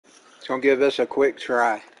gonna give this a quick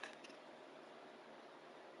try.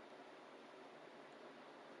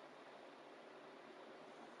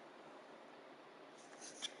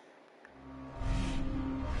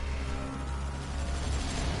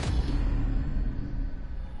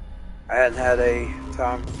 I hadn't had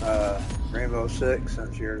a Rainbow 6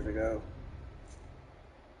 since years ago.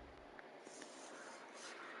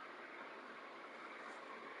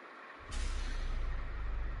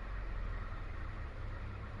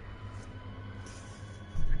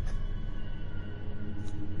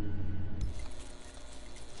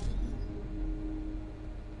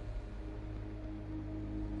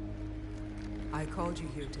 I called you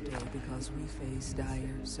here today because we face dire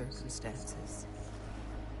circumstances.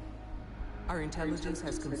 Our intelligence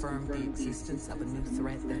has confirmed the existence of a new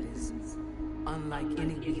threat that is unlike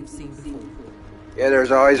any we have seen before. Yeah,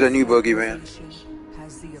 there's always a new boogeyman.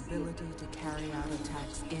 Has the ability to carry out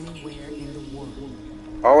attacks anywhere in the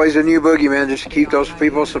world. Always a new boogeyman, just to keep those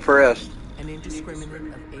people suppressed. And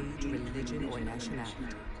indiscriminate of age, religion, or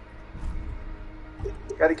nationality.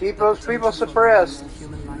 Gotta keep those people suppressed.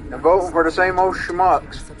 And voting for the same old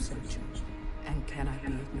schmucks. And cannot be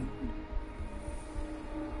ignored.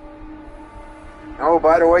 Oh,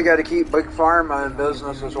 by the way, gotta keep Big Pharma in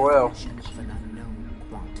business as well.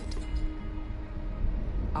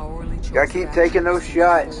 Gotta keep taking those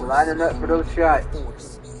shots, lining up for those shots.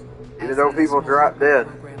 Even though people drop dead.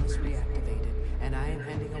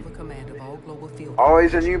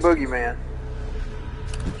 Always a new boogeyman.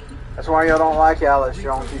 That's why y'all don't like Alex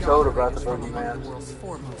Jones. He told about the boogeyman. The world's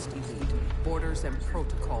foremost elite. Borders and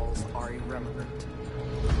protocols are irrelevant.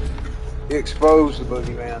 He exposed the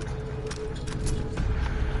boogeyman.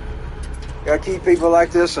 Gotta keep people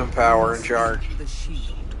like this in power, in charge.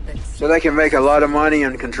 So they can make a lot of money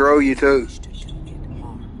and control you too.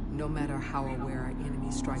 No matter how aware our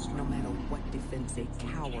enemy strikes, no matter what defense they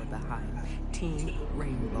cower behind, Team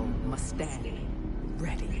Rainbow must stand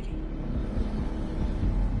ready.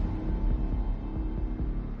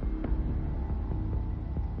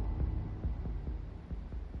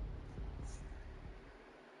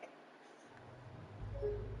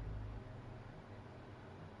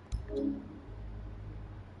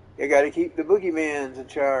 You gotta keep the boogeymans in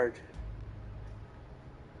charge.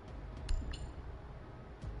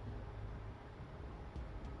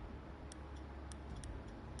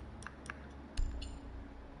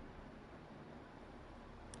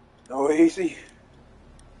 No easy.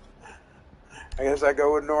 I guess I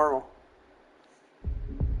go with normal.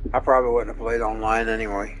 I probably wouldn't have played online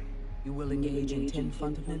anyway. You will engage in 10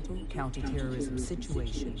 fundamental counterterrorism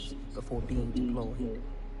situations before being deployed.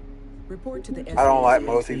 Report to the I don't like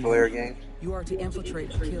multiplayer games. You are to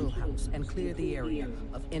infiltrate a kill house and clear the area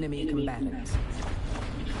of enemy combatants.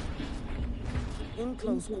 In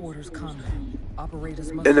close quarters combat,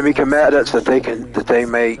 operators must enemy combatants that they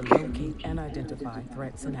make. To locate and identify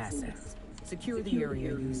threats and assets. Secure the area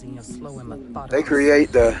using a slow and methodical. They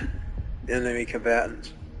create the enemy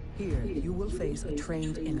combatants. Here, you will face a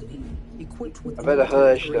trained enemy, equipped with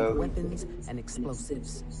weapons and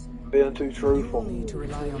explosives. Being too truthful. You will need to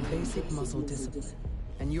rely on basic muscle discipline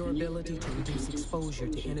and your ability to reduce exposure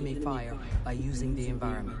to enemy fire by using the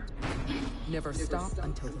environment. Never stop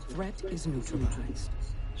until the threat is neutralized.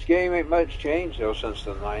 This game ain't much changed though since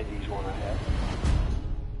the 90s when I had.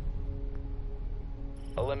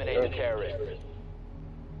 Eliminate the terrorist.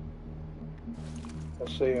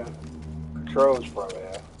 Let's see, controls probably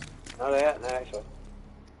have. Not that, actually.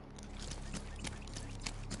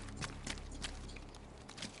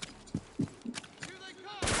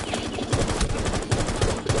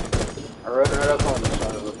 I run right up on the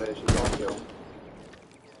side of the face and don't kill.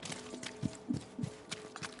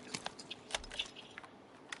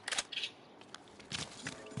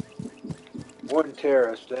 One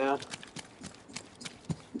terrorist down.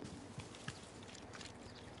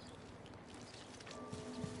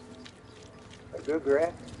 A good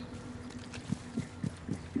grab.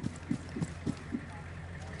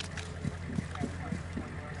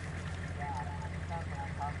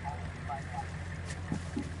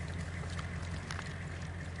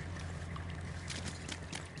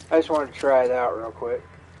 I just wanted to try it out real quick.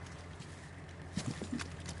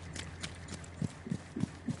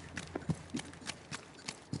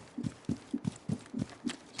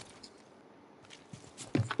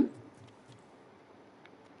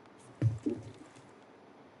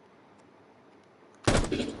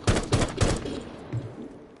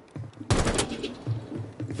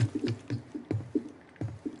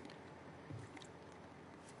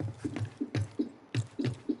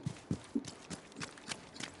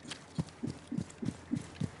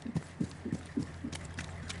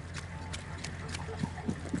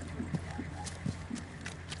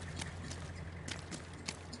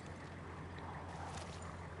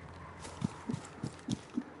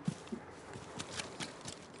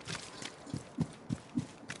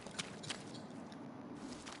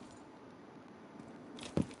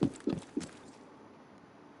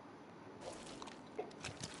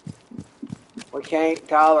 We can't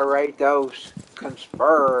tolerate those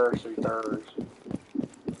conspiracy theories.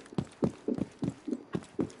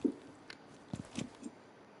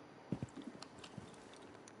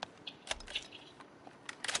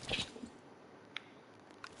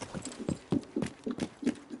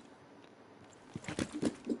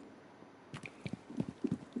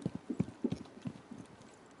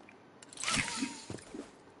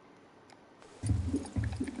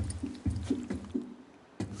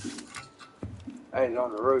 Hey, he's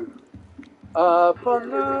on the roof. Up on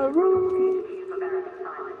the roof.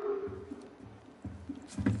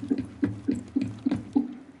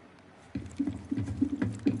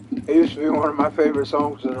 It used to be one of my favorite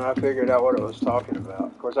songs, and I figured out what it was talking about.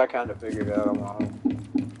 Of course, I kind of figured it out on my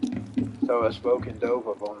own. So I smoking dope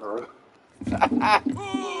up on the roof.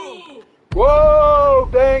 Whoa!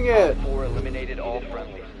 Dang it! ps4 eliminated all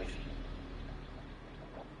friendlies.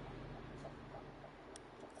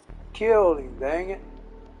 Killed him, dang it.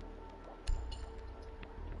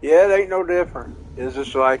 Yeah, it ain't no different. It's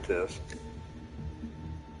just like this.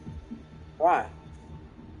 Why?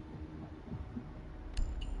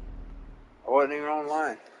 I wasn't even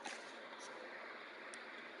online.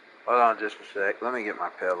 Hold on just a sec. Let me get my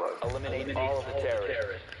pillow. Eliminate all of the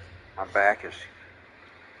terrorists. My back is...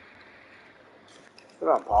 Put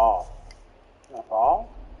on Paul. Put on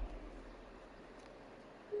Paul?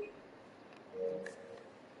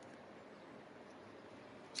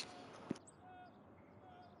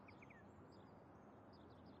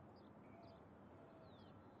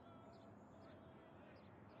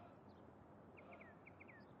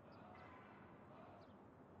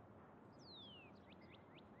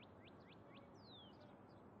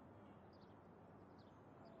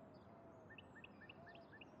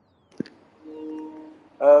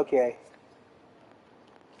 Okay.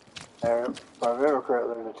 If I remember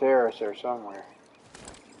correctly, there's a terrorist there somewhere.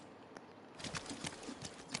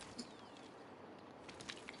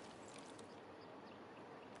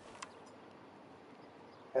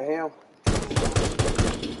 Hey, him.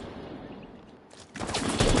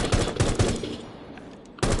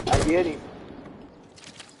 I get him.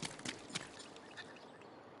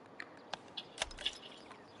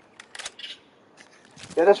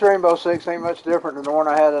 Yeah, this Rainbow Six ain't much different than the one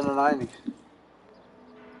I had in the 90s.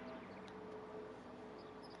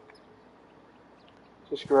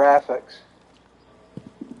 Just graphics.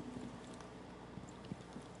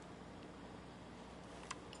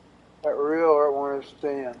 That real or that one of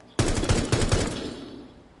stands.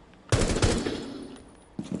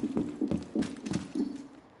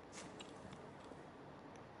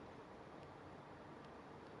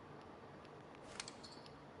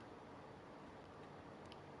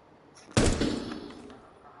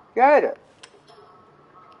 Got it.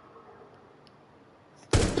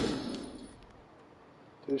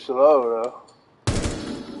 Too slow though.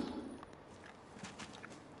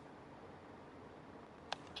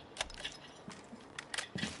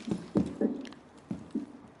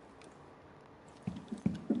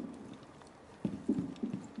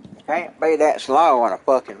 Can't be that slow on a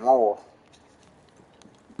fucking war.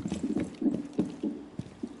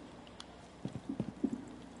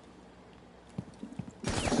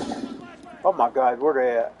 Oh my God, where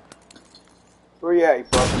they at? Where you at, you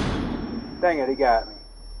fucker? Dang it, he got me.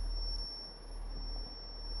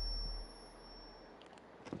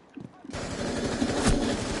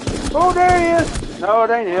 Oh, there he is! No, it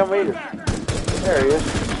ain't him either. There he is.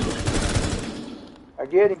 I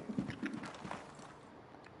get him.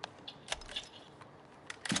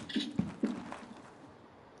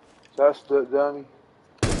 That's the dummy.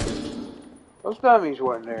 Those dummies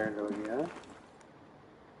wasn't there in the beginning.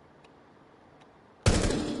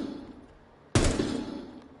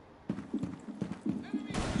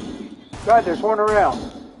 God, there's one around.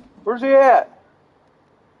 Where's he at?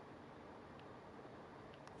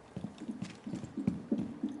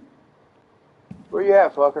 Where you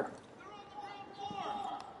at, fucker?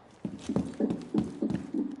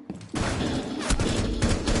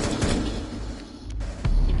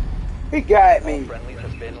 He got me. All friendlies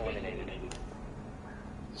have been eliminated.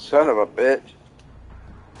 Son of a bitch.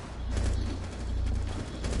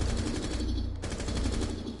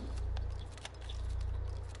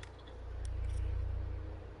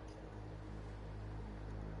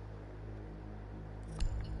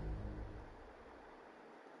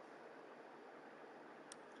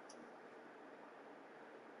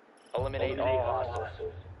 Eliminate all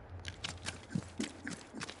hostiles.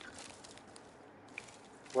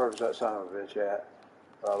 Where's that son of a bitch at?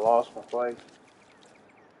 I lost my place.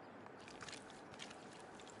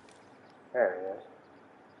 There he is.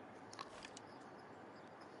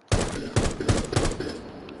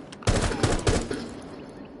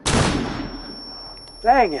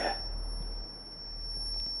 Dang it.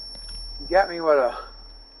 You got me with a...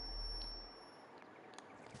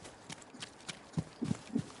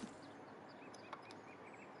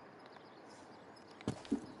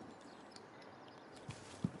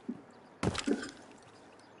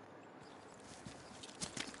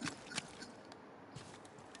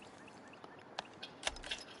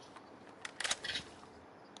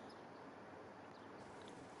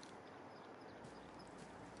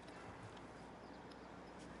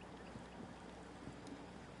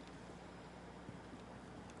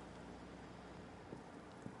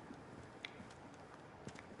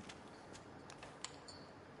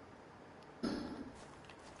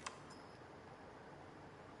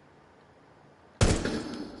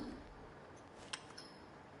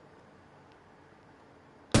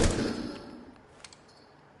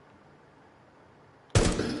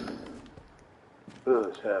 Blew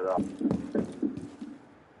his head off.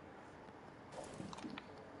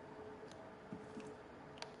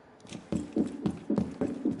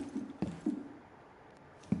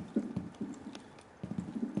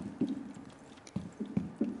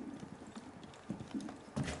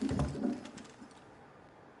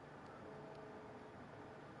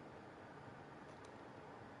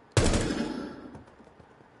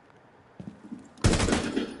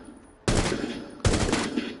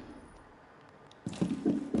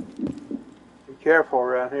 Be careful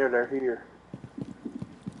around here, they're here.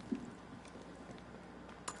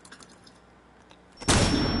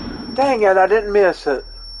 Dang it, I didn't miss it.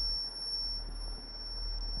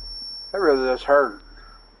 That really does hurt.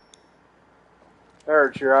 That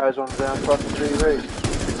hurts your eyes on the damn fucking TV.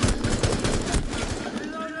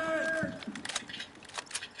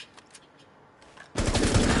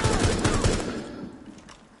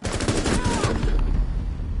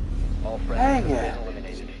 All friendlies Dang have it. been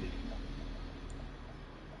eliminated.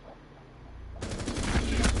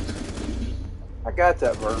 I got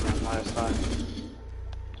that vermin last time.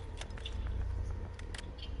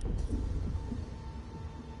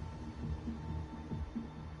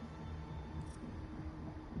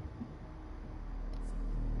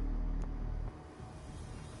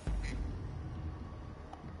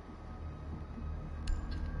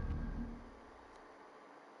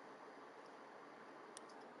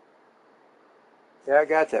 Yeah, I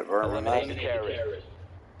got that vermin last Eliminate the time. terrorists.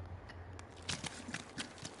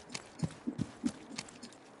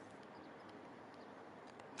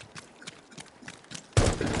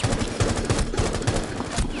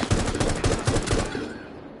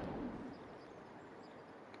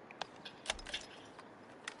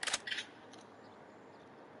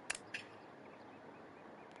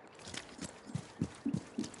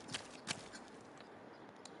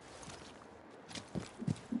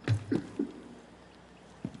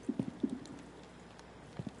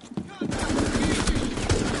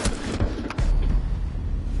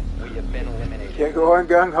 We have been eliminated. Can't go in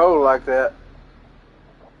gung-ho like that.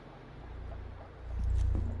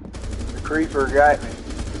 The creeper got me.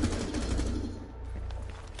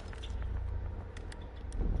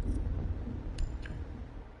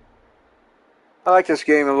 I like this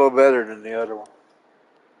game a little better than the other one.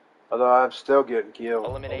 Although I'm still getting killed.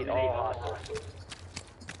 Eliminate all hostiles.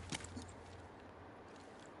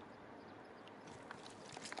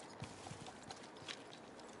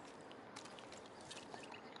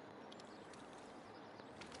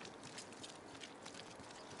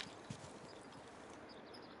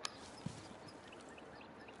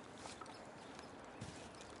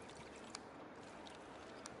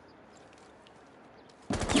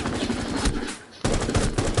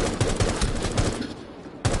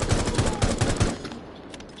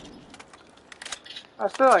 I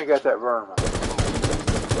still ain't got that vermin.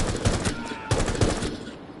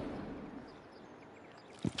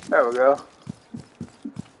 There we go.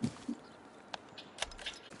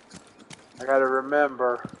 I gotta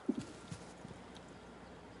remember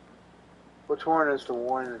which one is the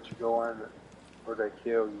one that you go in where they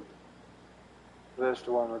kill you. This is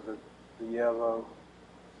the one with the yellow.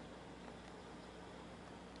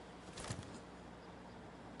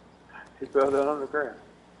 He fell down on the ground.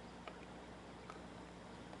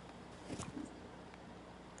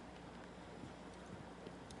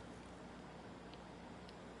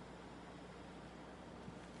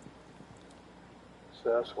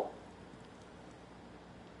 Successful.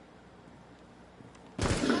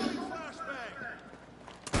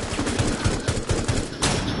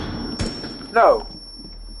 No.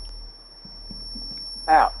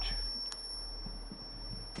 Ouch.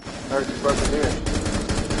 There's the fucking here.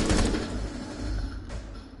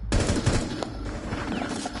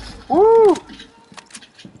 Woo!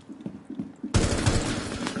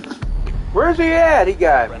 Where Where's he at? He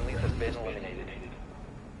got me. Friendlies have been eliminated.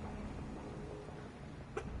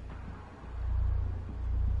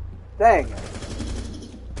 Dang it.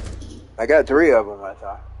 I got 3 of them, I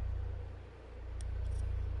thought.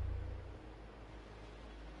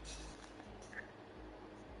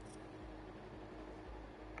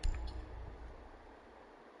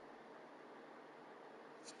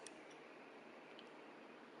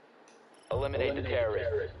 Eliminate the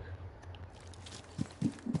terrorist.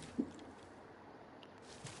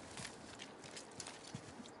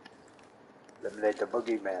 Eliminate the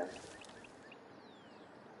boogeyman.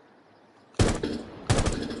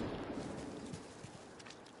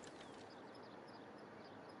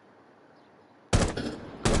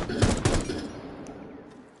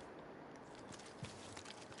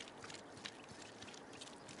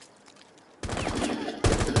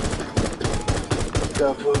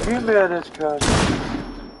 The boogeyman is coming.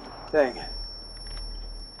 Dang it.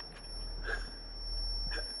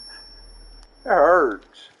 It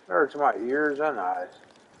hurts. It hurts my ears and eyes.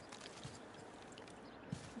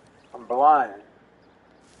 I'm blind.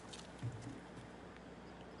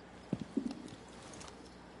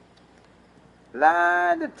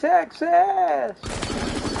 Blind to Texas.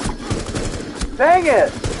 Dang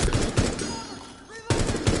it.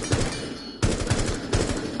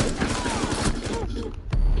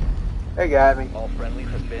 They got me. All friendlies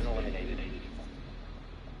have been eliminated.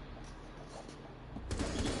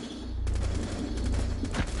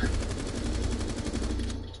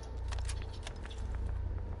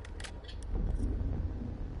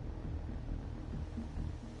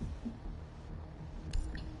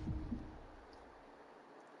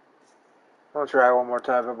 I'll try one more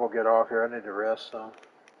time and we'll get off here. I need to rest some.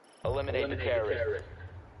 Eliminate the terrorist.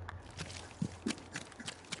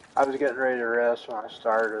 I was getting ready to rest when I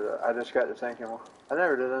started it. I just got to thinking, well, I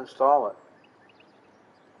never did install it.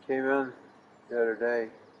 Came in the other day.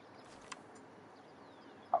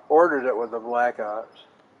 I ordered it with the Black Ops.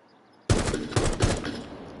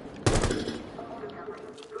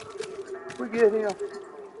 We get him.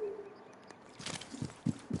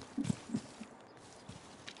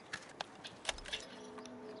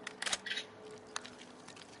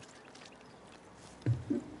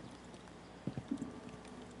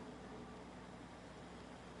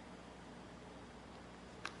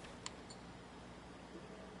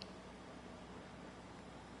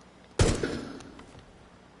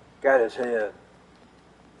 Got his head.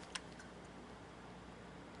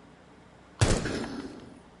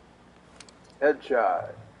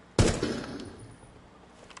 Headshot.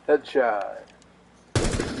 Headshot.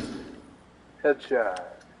 Headshot.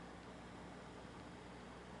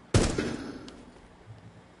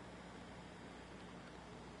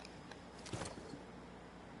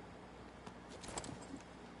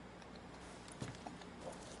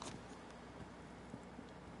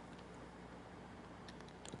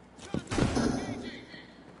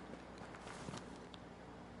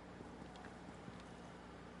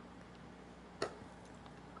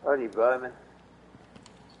 Buddy Bowman.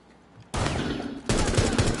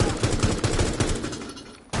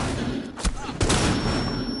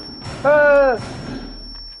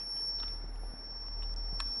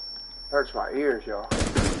 Hurts my ears, y'all.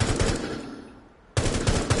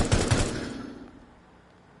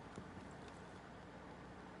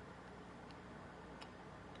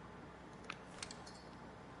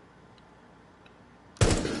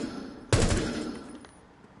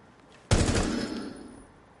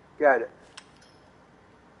 Got it.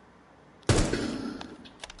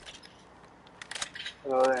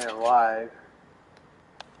 Oh, they ain't alive.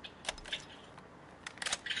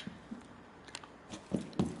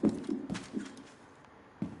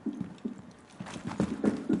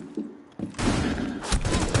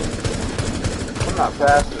 I'm not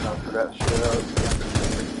fast enough for that shit.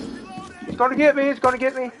 He's gonna get me, he's gonna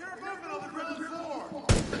get me.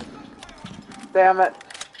 Damn it.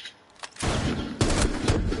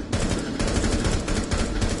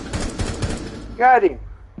 Got him.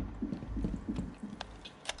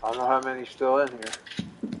 I don't know how many's still in here.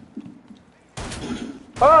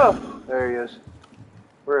 Oh! There he is.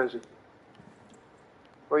 Where is he?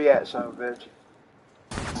 Where you at, son of a bitch?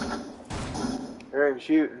 Hear him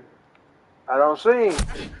shooting. I don't see him.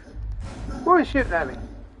 Who is shooting at me?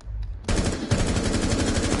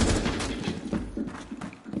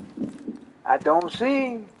 I don't see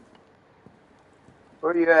him.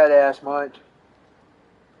 Where you at, ass munch?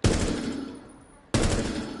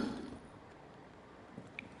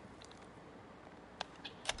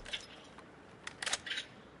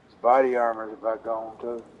 Body armor's about gone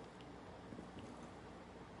too.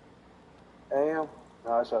 Damn. No,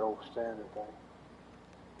 that's that old standard thing.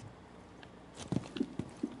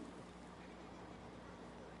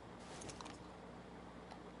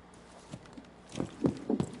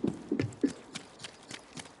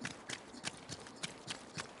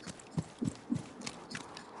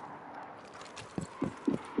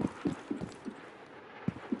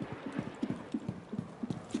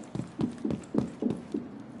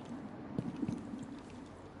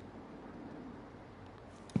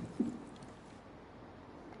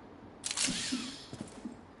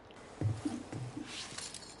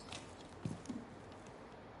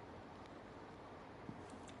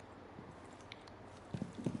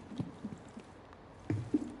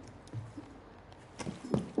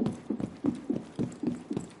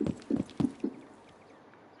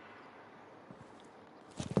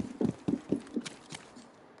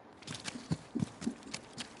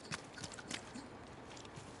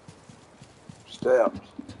 steps.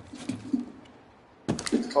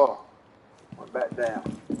 Oh, went back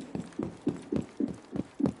down.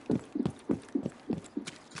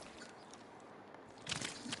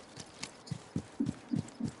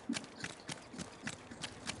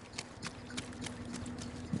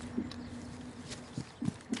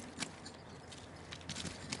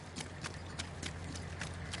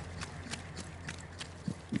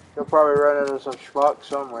 He'll probably run into some schmuck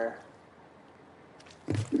somewhere.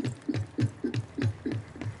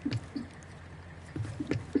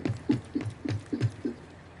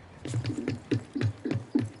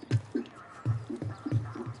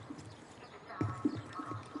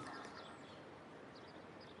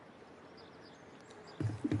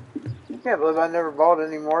 I can't believe I never bought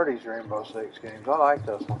any more of these Rainbow Six games. I like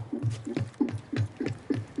this one.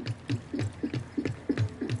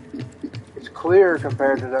 It's clear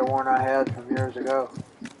compared to that one I had from years ago.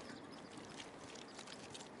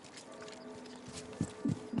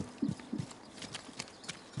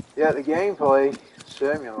 Yeah, the gameplay is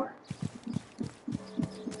similar.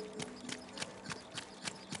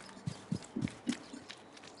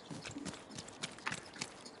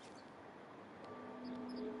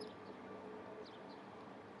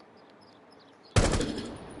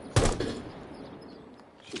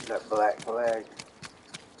 Shooting that black flag.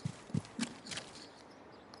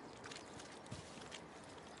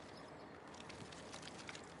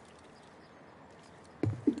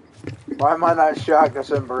 Why am I not shocked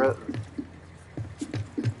that's in Britain?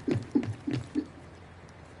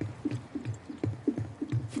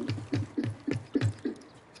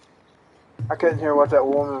 I couldn't hear what that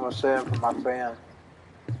woman was saying from my fan.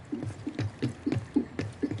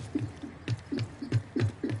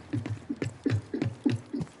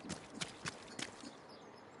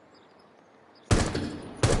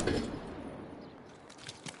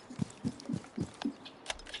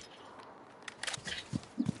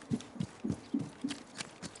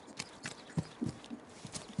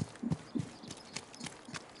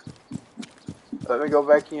 Let me go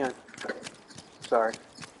back in. Sorry.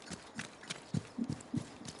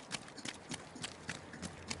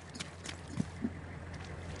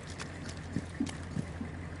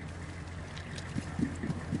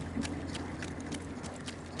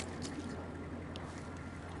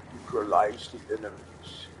 Neutralize the enemies.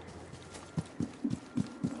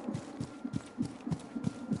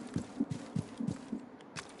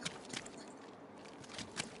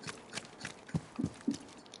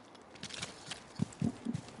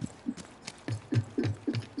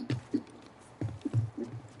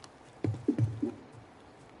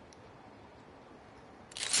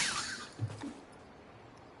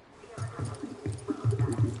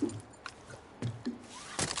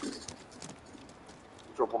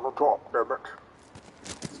 Up on the top, damn it.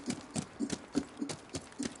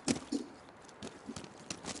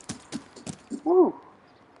 Woo!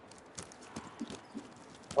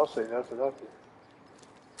 I'll say nothing up here.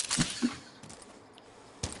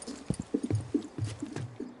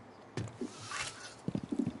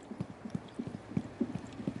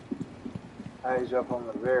 Now he's up on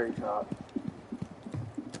the very top.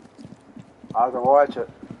 I can watch it.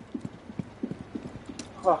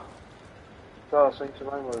 Huh. Thought I seen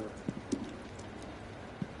somebody moving.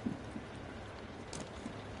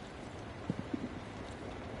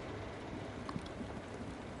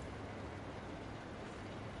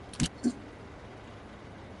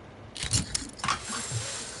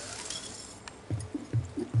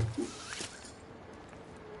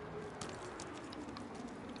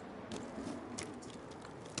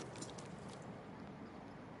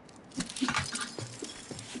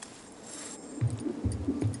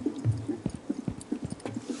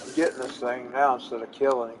 Getting this thing now instead of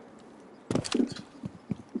killing him.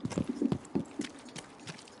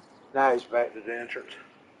 Now he's back to the entrance.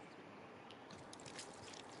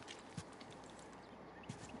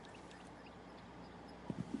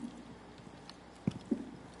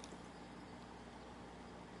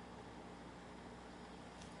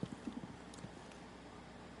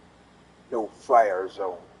 No fire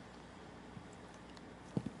zone.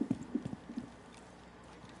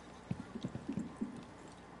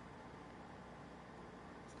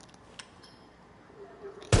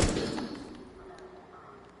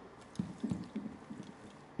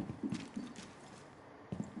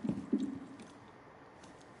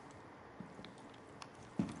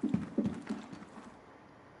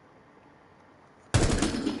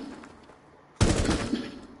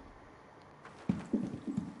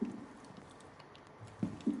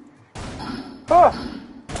 Huh!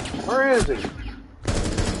 Where is he?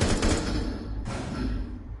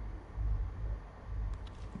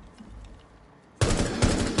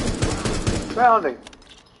 Found him.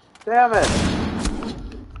 Damn it.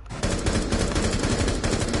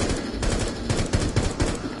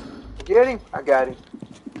 Get him? I got him.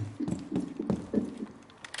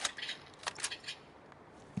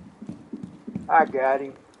 I got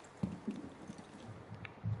him.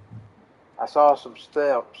 I saw some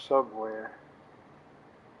steps somewhere.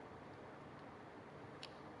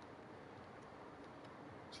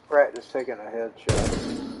 Let's practice taking a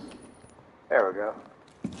headshot. There we go.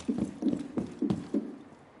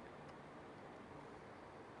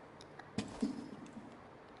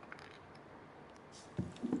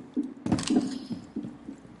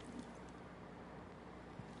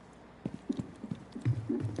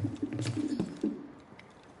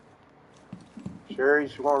 Sure,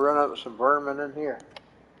 he's going to run up with some vermin in here.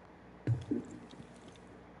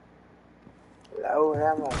 Low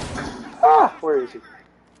ammo. Ah, where is he?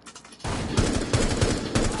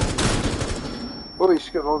 Oh, he's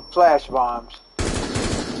got flash bombs.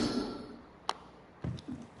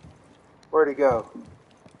 Where'd he go?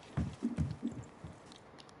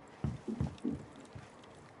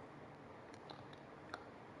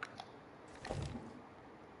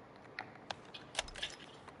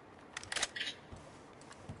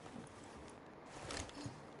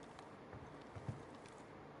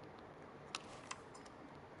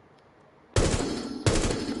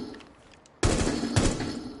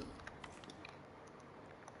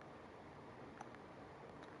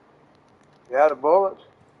 You out of bullets?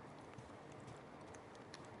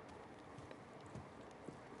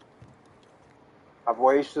 I've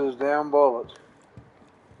wasted his damn bullets.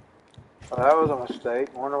 Well, that was a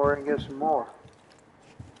mistake. Wonder where I can get some more.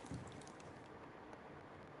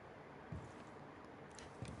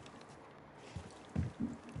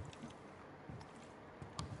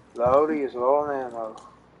 Loadie is low on ammo.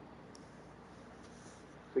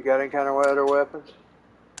 You got any kind of other weapons?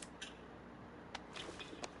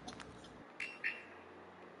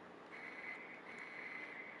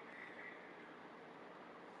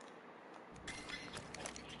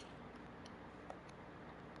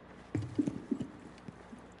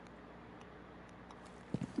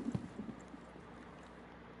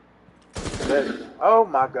 Oh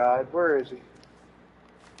my God, where is he?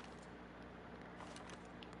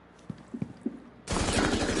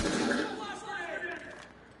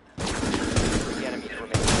 The enemies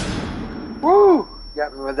remain. Woo!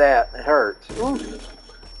 Got me with that. It hurts. Ooh.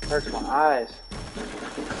 Hurts my eyes.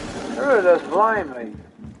 It really does blind me.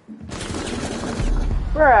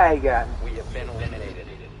 Where he got me? We have been eliminated.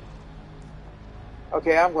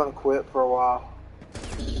 Okay, I'm gonna quit for a while.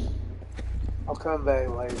 I'll come back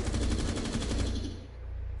later.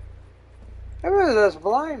 It really does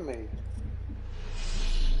blind me.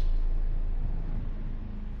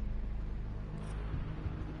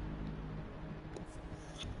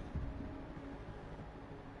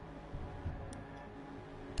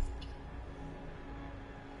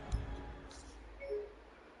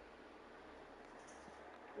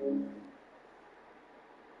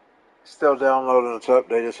 Still downloading its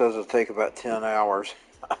update. It says it'll take about 10 hours.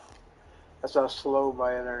 That's how slow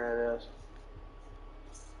my internet is.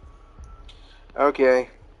 Okay.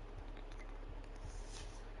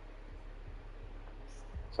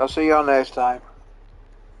 So I'll see y'all next time.